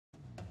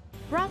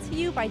Brought to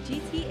you by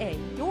GTA,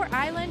 your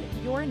island,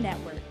 your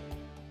network.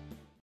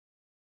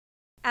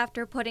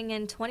 After putting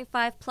in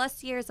 25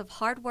 plus years of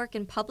hard work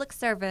in public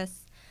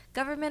service,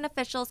 government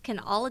officials can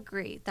all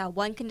agree that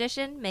one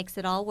condition makes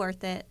it all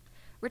worth it: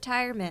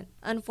 retirement.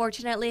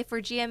 Unfortunately for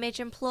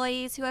GMH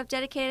employees who have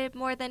dedicated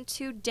more than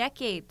 2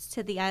 decades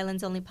to the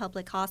island's only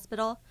public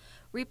hospital,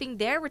 reaping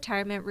their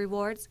retirement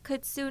rewards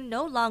could soon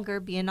no longer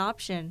be an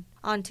option.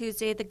 On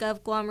Tuesday, the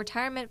GovGuam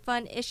Retirement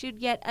Fund issued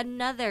yet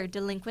another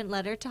delinquent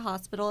letter to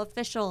hospital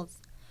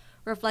officials,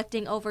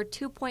 reflecting over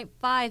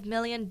 $2.5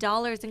 million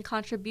in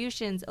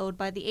contributions owed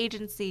by the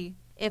agency.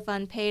 If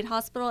unpaid,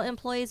 hospital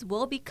employees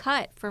will be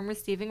cut from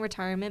receiving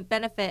retirement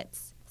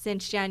benefits.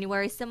 Since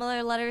January,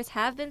 similar letters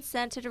have been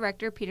sent to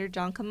Director Peter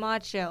John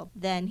Camacho.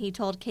 Then he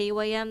told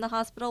KUAM the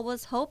hospital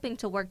was hoping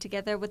to work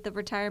together with the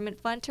retirement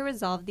fund to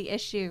resolve the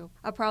issue,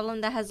 a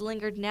problem that has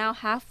lingered now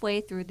halfway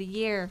through the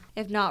year.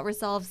 If not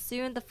resolved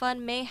soon, the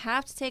fund may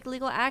have to take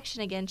legal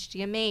action against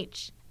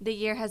GMH. The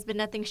year has been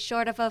nothing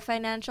short of a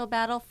financial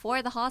battle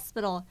for the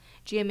hospital,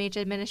 GMH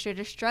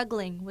administrators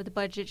struggling with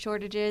budget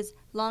shortages,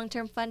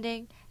 long-term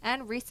funding,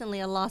 and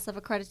recently a loss of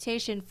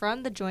accreditation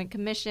from the Joint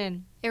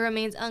Commission. It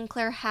remains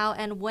unclear how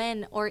and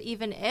when, or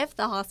even if,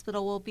 the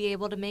hospital will be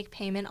able to make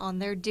payment on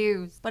their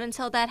dues. But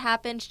until that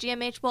happens,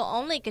 GMH will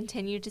only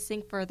continue to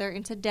sink further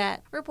into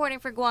debt. Reporting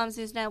for Guam's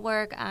News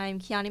Network, I'm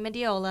Kiani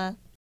Mendiola.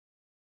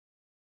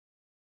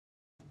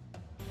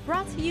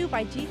 Brought to you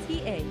by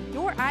GTA,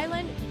 your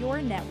island,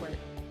 your network.